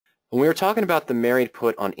When we were talking about the married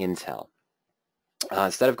put on Intel,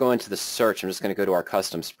 instead of going to the search, I'm just going to go to our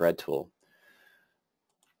custom spread tool.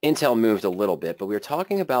 Intel moved a little bit, but we were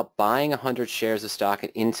talking about buying 100 shares of stock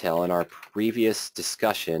at Intel in our previous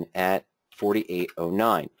discussion at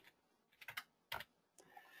 48.09.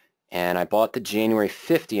 And I bought the January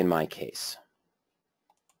 50 in my case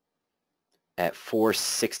at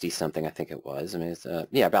 460 something, I think it was. I mean, it's,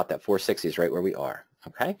 yeah, about that. 460 is right where we are.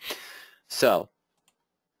 Okay, so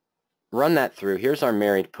run that through. Here's our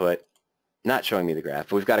married put. Not showing me the graph,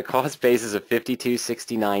 but we've got a cost basis of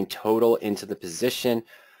 52.69 total into the position.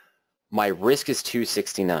 My risk is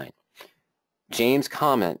 269. James'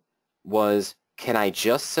 comment was, can I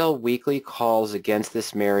just sell weekly calls against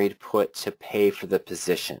this married put to pay for the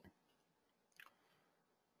position?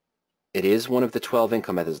 It is one of the 12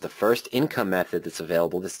 income methods. The first income method that's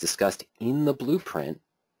available that's discussed in the blueprint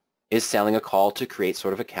is selling a call to create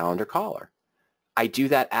sort of a calendar collar. I do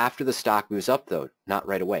that after the stock moves up, though, not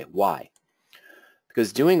right away. Why?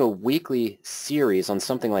 Because doing a weekly series on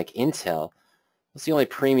something like Intel, that's the only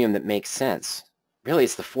premium that makes sense. Really,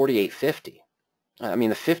 it's the 48.50. I mean,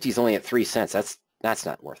 the 50 is only at 3 cents. That's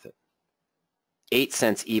not worth it. 8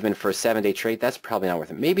 cents even for a 7-day trade, that's probably not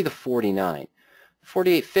worth it. Maybe the 49.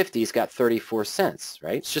 48.50's got 34 cents,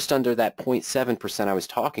 right? It's just under that 0.7% I was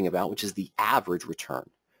talking about, which is the average return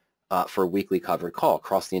for a weekly covered call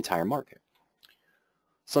across the entire market.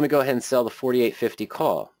 So let me go ahead and sell the 48.50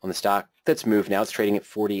 call on the stock that's moved now. It's trading at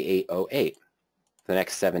 48.08 for the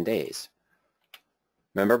next 7 days.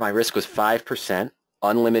 Remember, my risk was 5%,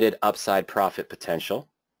 unlimited upside profit potential.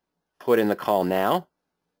 Put in the call now.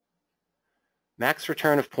 Max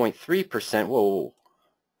return of 0.3%. Whoa,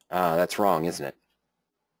 that's wrong, isn't it?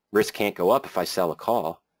 Risk can't go up if I sell a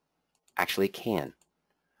call. Actually, it can.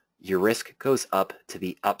 Your risk goes up to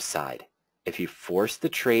the upside. If you force the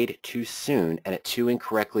trade too soon and at too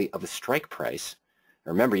incorrectly of a strike price,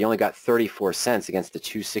 remember you only got 34 cents against the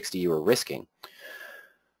 260 you were risking.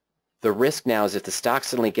 The risk now is if the stock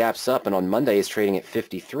suddenly gaps up and on Monday is trading at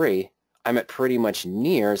 53, I'm at pretty much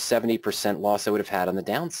near 70% loss I would have had on the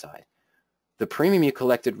downside. The premium you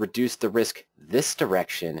collected reduced the risk this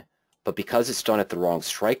direction, but because it's done at the wrong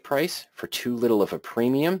strike price for too little of a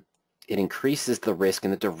premium, it increases the risk in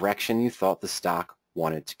the direction you thought the stock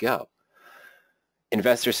wanted to go.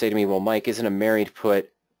 Investors say to me, well, Mike, isn't a married put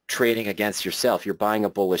trading against yourself? You're buying a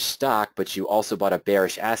bullish stock, but you also bought a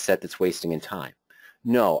bearish asset that's wasting in time.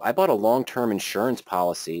 No, I bought a long-term insurance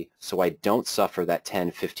policy so I don't suffer that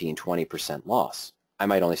 10, 15, 20% loss. I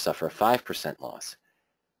might only suffer a 5% loss.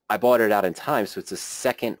 I bought it out in time, so it's a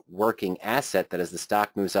second working asset that as the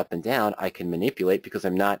stock moves up and down, I can manipulate because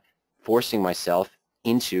I'm not forcing myself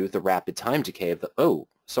into the rapid time decay of the,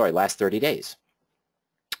 last 30 days.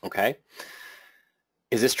 Okay?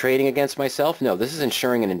 Is this trading against myself? No, this is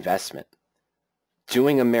ensuring an investment.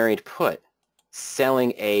 Doing a married put,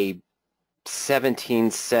 selling a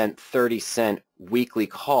 17-cent, 30-cent weekly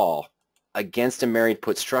call against a married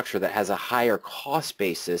put structure that has a higher cost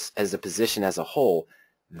basis as the position as a whole,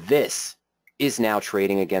 this is now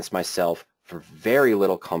trading against myself for very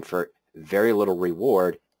little comfort, very little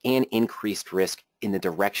reward, and increased risk in the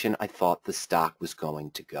direction I thought the stock was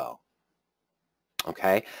going to go.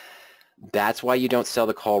 Okay? That's why you don't sell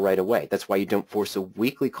the call right away. That's why you don't force a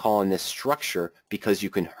weekly call in this structure, because you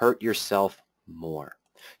can hurt yourself more.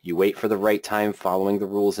 You wait for the right time following the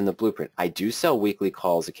rules in the blueprint. I do sell weekly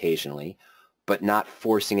calls occasionally, but not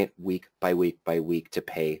forcing it week by week by week to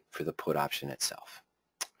pay for the put option itself.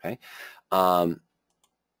 Okay. A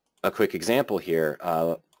quick example here.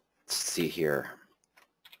 Let's see here.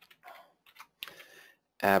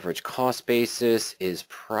 Average cost basis is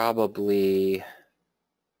probably, I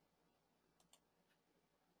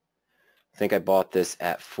think I bought this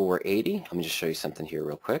at 480. Let me just show you something here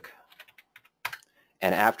real quick.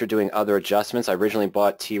 And after doing other adjustments, I originally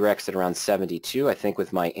bought T-Rex at around 72. I think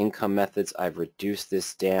with my income methods, I've reduced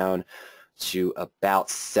this down to about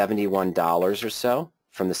 $71 or so.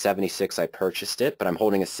 From the 76 I purchased it, but I'm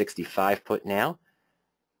holding a 65 put now.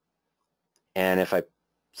 And if I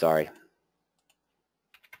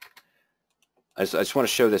just want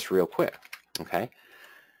to show this real quick, okay?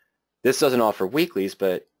 This doesn't offer weeklies,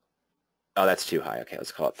 but, oh, that's too high. Okay,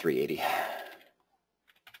 let's call it 380.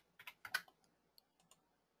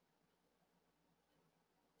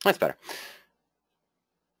 That's better.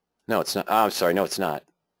 No, it's not. Oh, I'm sorry. No, it's not.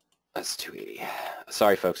 That's 280.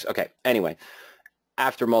 Sorry, folks. Okay, anyway.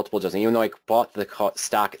 After multiple adjustments, even though I bought the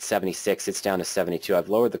stock at 76, it's down to 72. I've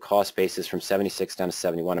lowered the cost basis from 76 down to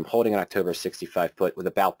 71. I'm holding an October 65 put with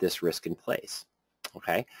about this risk in place.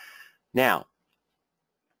 Okay. Now,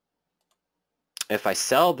 if I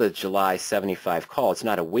sell the July 75 call, it's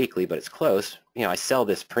not a weekly, but it's close. I sell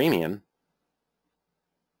this premium.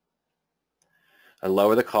 I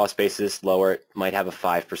lower the cost basis, lower it, might have a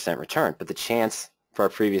 5% return. But the chance for our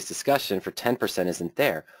previous discussion for 10% isn't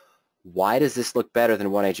there. Why does this look better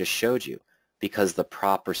than what I just showed you? Because the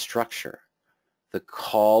proper structure. The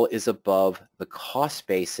call is above the cost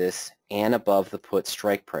basis and above the put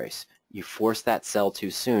strike price. You force that sell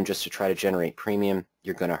too soon just to try to generate premium,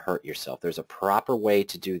 you're going to hurt yourself. There's a proper way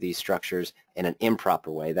to do these structures and an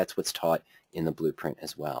improper way. That's what's taught in the blueprint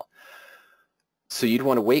as well. So you'd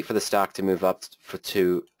want to wait for the stock to move up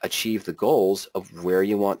to achieve the goals of where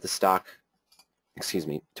you want the stock,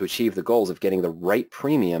 to achieve the goals of getting the right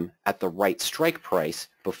premium at the right strike price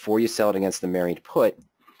before you sell it against the married put,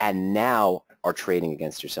 and now are trading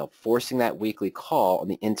against yourself. Forcing that weekly call on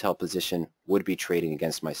the Intel position would be trading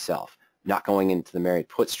against myself, not going into the married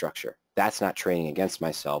put structure. That's not trading against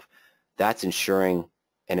myself. That's ensuring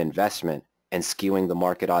an investment and skewing the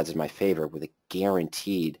market odds in my favor with a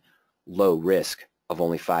guaranteed low risk of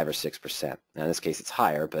only 5 or 6%. Now in this case it's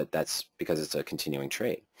higher, but that's because it's a continuing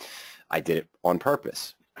trade. I did it on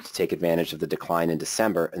purpose to take advantage of the decline in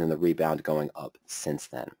December and then the rebound going up since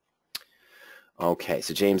then. Okay,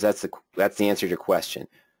 so James, that's the answer to your question.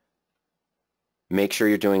 Make sure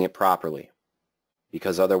you're doing it properly,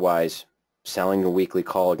 because otherwise selling a weekly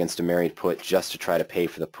call against a married put just to try to pay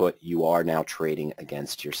for the put, you are now trading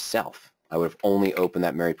against yourself. I would have only opened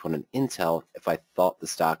that married put on Intel if I thought the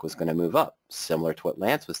stock was going to move up, similar to what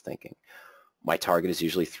Lance was thinking. My target is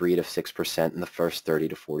usually 3 to 6% in the first 30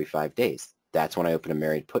 to 45 days. That's when I open a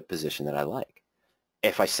married put position that I like.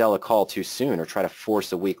 If I sell a call too soon or try to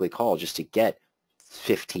force a weekly call just to get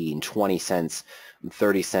 15, 20 cents,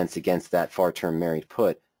 30 cents against that far-term married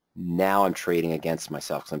put, now I'm trading against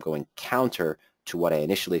myself because I'm going counter to what I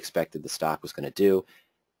initially expected the stock was going to do,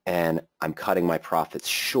 and I'm cutting my profits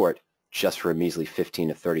short just for a measly 15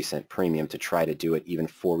 to 30 cent premium to try to do it even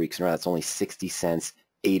 4 weeks in a row. That's only 60 cents,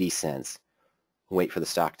 80 cents. Wait for the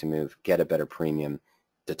stock to move, get a better premium.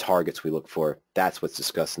 The targets we look for, that's what's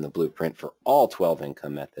discussed in the blueprint for all 12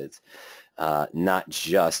 income methods. Not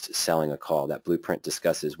just selling a call. That blueprint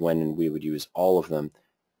discusses when we would use all of them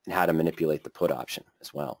and how to manipulate the put option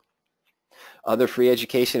as well. Other free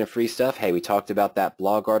education and free stuff. Hey, we talked about that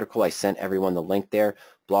blog article. I sent everyone the link there,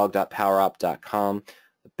 blog.powerop.com.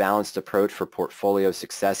 The Balanced Approach for Portfolio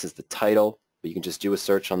Success is the title, but you can just do a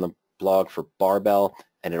search on the blog for barbell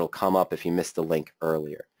and it'll come up if you missed the link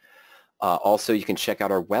earlier. Also, you can check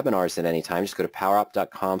out our webinars at any time. Just go to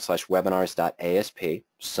powerop.com/webinars.asp.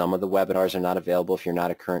 Some of the webinars are not available if you're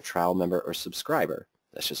not a current trial member or subscriber.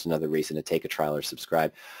 That's just another reason to take a trial or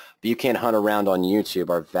subscribe. But you can hunt around on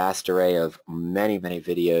YouTube, our vast array of many, many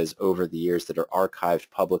videos over the years that are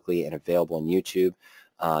archived publicly and available on YouTube,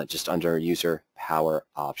 just under user power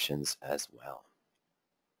options as well.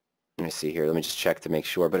 Let me see here. Let me just check to make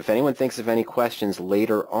sure. But if anyone thinks of any questions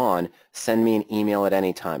later on, send me an email at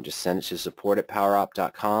any time. Just send it to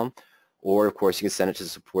support@powerop.com, or of course you can send it to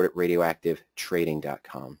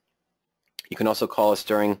support@radioactivetrading.com. You can also call us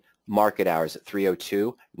during market hours at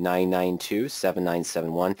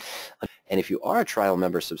 302-992-7971. And if you are a trial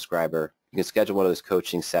member subscriber, you can schedule one of those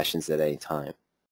coaching sessions at any time.